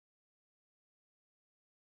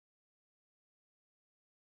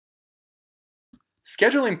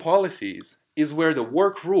Scheduling policies is where the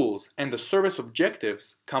work rules and the service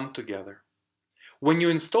objectives come together. When you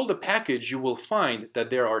install the package, you will find that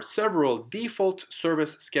there are several default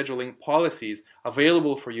service scheduling policies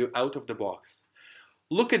available for you out of the box.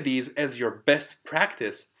 Look at these as your best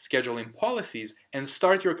practice scheduling policies and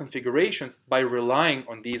start your configurations by relying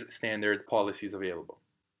on these standard policies available.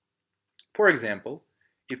 For example,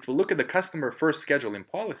 if we look at the customer first scheduling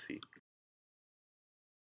policy,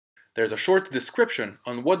 there's a short description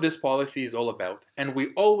on what this policy is all about, and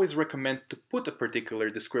we always recommend to put a particular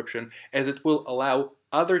description as it will allow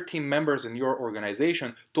other team members in your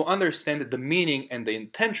organization to understand the meaning and the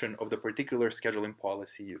intention of the particular scheduling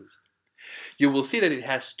policy used. You will see that it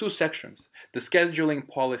has two sections, the scheduling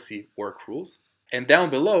policy work rules, and down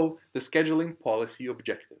below, the scheduling policy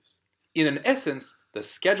objectives. In essence, the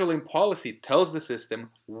scheduling policy tells the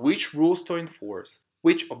system which rules to enforce,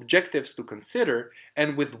 which objectives to consider,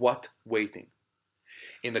 and with what weighting.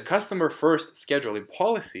 In the customer first scheduling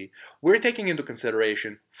policy, we're taking into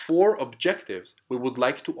consideration 4 objectives we would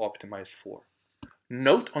like to optimize for.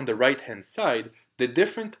 Note on the right hand side the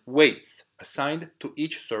different weights assigned to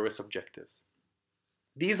each service objectives.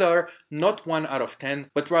 These are not 1 out of 10,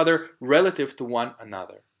 but rather relative to one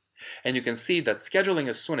another. And you can see that scheduling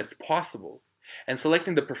as soon as possible and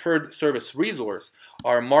selecting the preferred service resource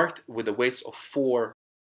are marked with the weights of 4.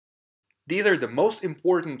 These are the most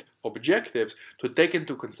important objectives to take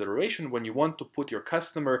into consideration when you want to put your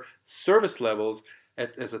customer service levels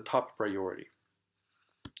as a top priority.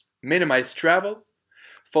 Minimize travel,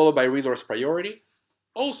 followed by resource priority,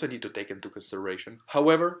 also need to take into consideration,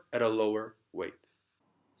 however, at a lower weight.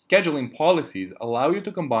 Scheduling policies allow you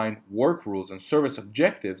to combine work rules and service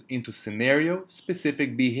objectives into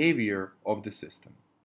scenario-specific behavior of the system.